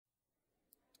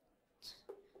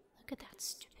Look at that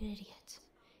stupid idiot.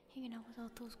 Hanging out with all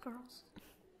those girls.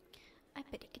 I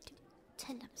bet he could do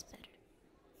 10 times better.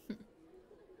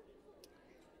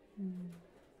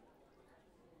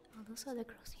 All those other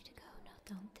girls need to go now,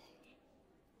 don't they?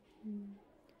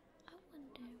 I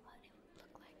wonder what it would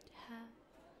look like to have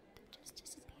them just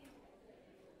disappear.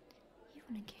 You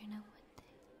wouldn't care now, would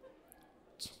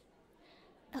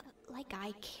they? Like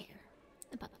I care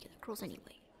about the other girls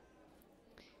anyway.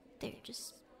 They're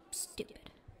just stupid.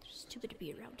 They're stupid to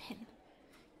be around him.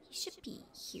 He should be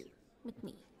here with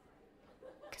me.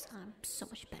 Because I'm so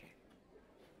much better.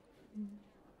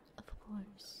 Of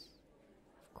course.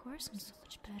 Of course I'm so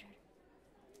much better.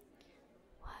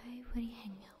 Why would he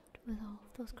hang out with all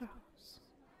of those girls?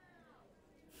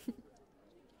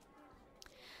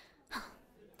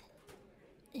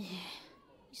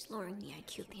 He's lowering the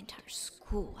IQ of the entire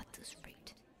school at this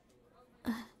rate.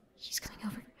 He's coming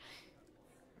over.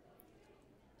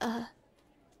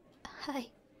 Hi.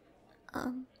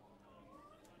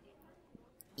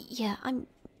 Yeah, I'm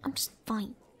just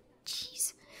fine.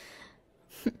 Jeez.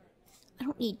 I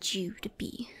don't need you to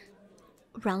be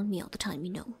around me all the time,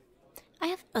 you know. I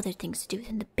have other things to do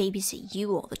than to babysit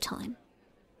you all the time.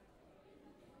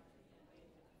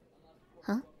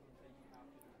 Huh?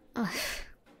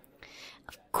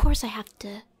 Of course I have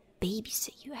to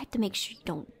babysit you. I have to make sure you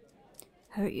don't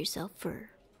hurt yourself for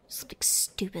something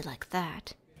stupid like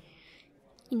that.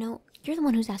 You know, you're the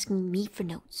one who's asking me for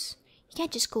notes. You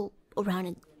can't just go around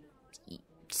and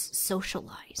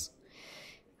socialize.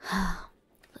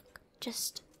 Look,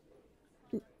 just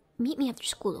meet me after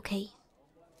school, okay?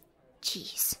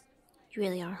 Jeez, you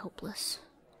really are hopeless.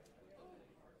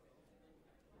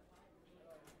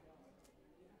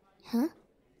 Huh?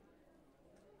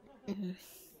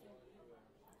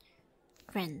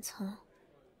 Friends, huh?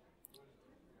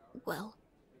 Well,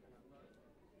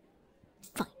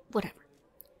 fine, whatever.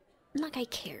 Like I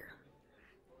care.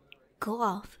 Go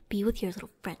off, be with your little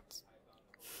friends.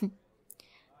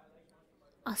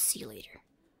 I'll see you later.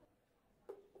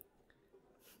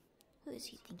 Who does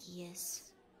he think he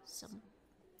is? Some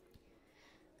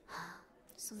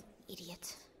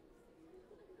idiot.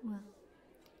 Well,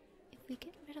 if we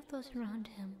get rid of those around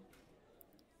him,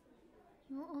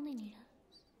 he won't only need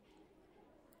us.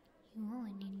 He will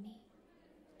only need me.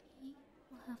 He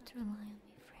will have to rely on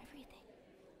me for everything.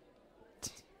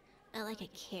 Not like I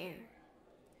care.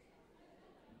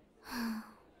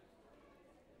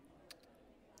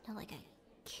 Not like I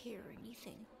care or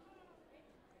anything.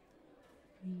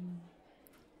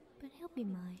 But he'll be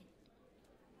mine.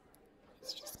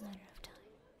 It's just a matter of time.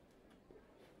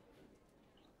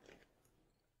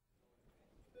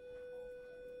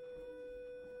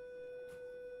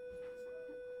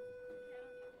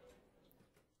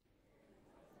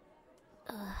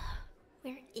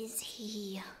 Where is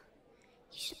he?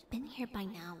 He should have been here by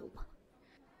now.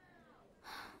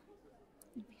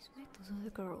 If he's with those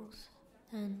other girls,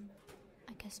 then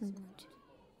I guess I'm going to.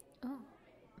 Oh.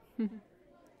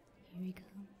 Here we go.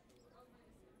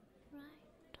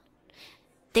 Right.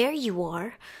 There you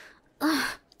are.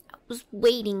 I was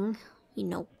waiting, you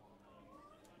know.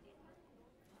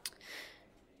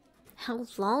 How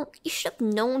long? You should have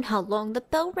known how long. The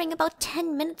bell rang about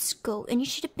 10 minutes ago, and you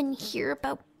should have been here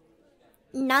about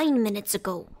 9 minutes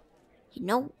ago. You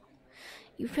know,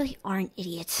 you really are an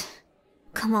idiot.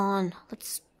 Come on,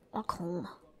 let's walk home.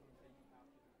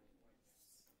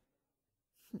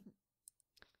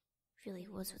 Really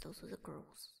was with those little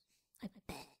girls, I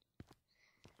bet.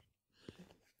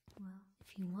 Well, if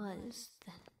he was,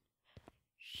 then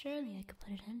surely I could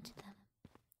put an end to them.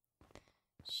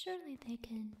 Surely they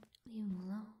can leave him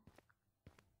alone.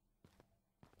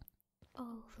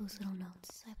 Oh, those little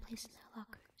notes I placed in their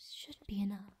lockers should be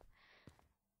enough.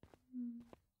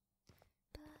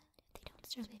 But if they don't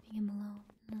start leaving him alone,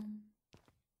 then...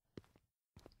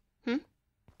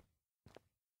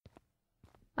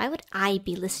 Why would I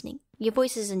be listening? Your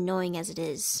voice is annoying as it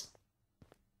is.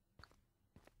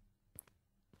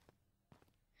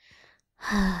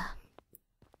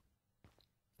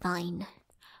 Fine.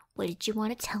 What did you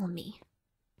want to tell me?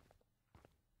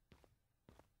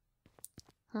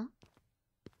 Huh?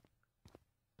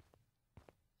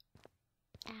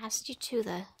 Asked you to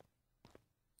the...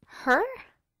 Her?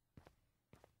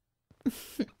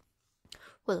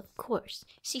 Well, of course.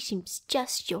 She seems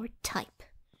just your type.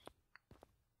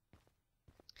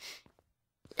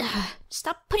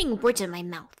 Stop putting words in my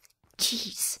mouth.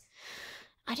 Jeez.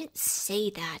 I didn't say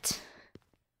that.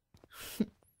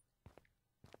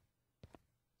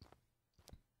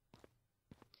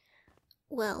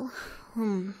 Well,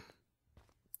 you're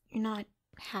not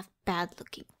half bad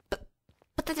looking, but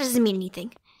that doesn't mean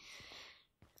anything.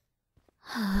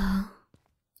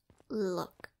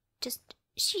 Look,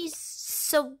 she's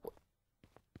so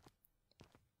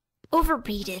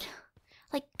overrated.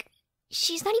 Like,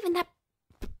 she's not even that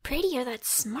pretty or that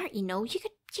smart, you know? You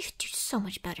could do so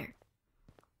much better.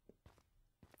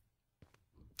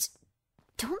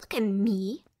 Don't look at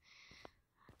me.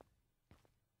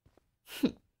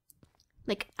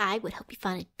 Like I would help you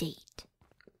find a date.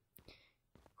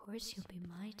 Of course you'll be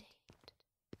my date.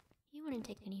 You wouldn't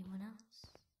take anyone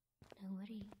else. No, would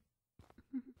you?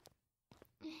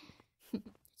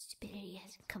 Stupidity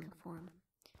has it coming for him.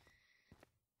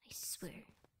 I swear.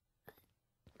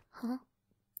 Huh?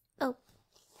 Oh,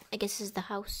 I guess this is the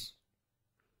house.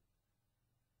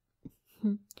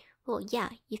 Well, yeah,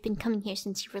 you've been coming here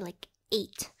since you were like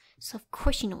 8, so of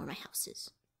course you know where my house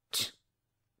is.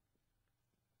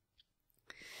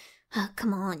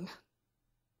 Come on.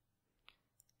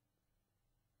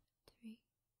 3,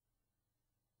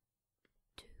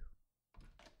 2,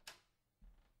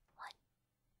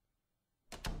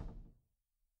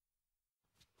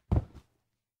 1.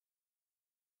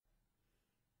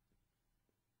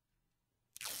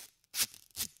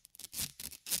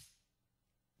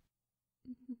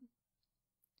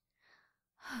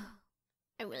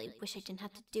 I really wish I didn't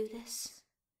have to do this.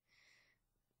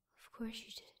 Of course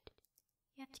you did.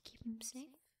 You have to keep him safe?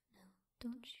 No,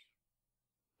 don't you?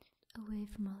 Away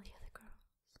from all the other girls.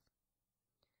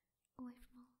 Away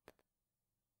from all of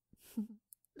them.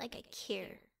 Like I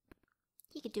care.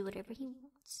 He could do whatever he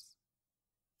wants.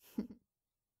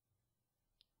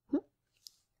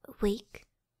 Awake?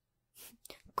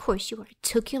 Of course you are. It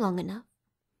took you long enough.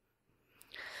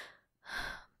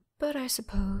 But I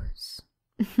suppose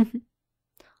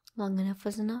long enough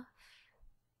was enough.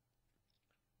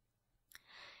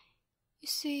 You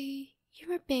see, you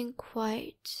were being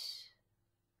quite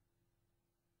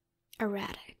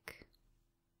erratic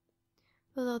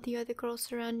with all the other girls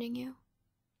surrounding you.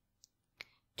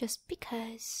 Just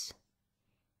because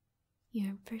you're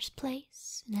in first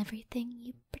place in everything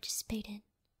you participate in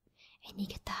and you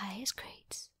get the highest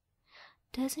grades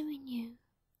doesn't mean you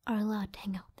are allowed to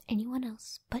hang out with anyone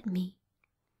else but me.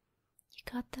 You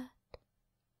got that?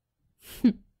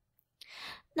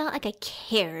 Not like I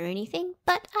care or anything,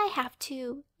 but I have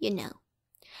to, you know,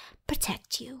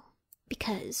 protect you.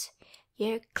 Because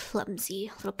your clumsy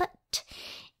little butt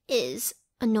is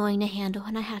annoying to handle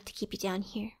and I have to keep you down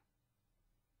here.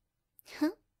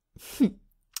 Huh?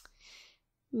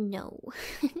 No.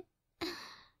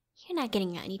 You're not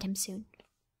getting out anytime soon.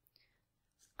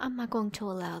 I'm not going to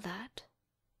allow that.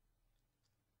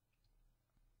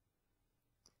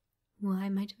 Why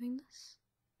am I doing this?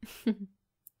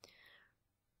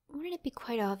 Wouldn't it be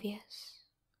quite obvious?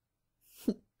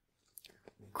 Of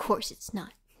course it's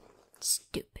not.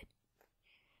 Stupid.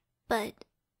 But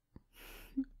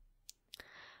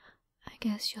I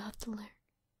guess you'll have to learn.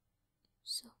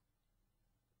 So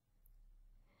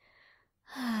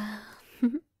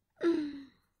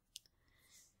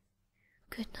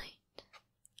good night.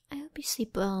 I hope you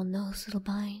sleep well in those little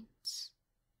binds.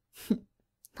 Not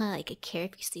like I care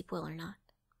if you sleep well or not.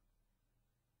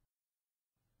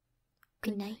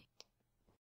 Good night.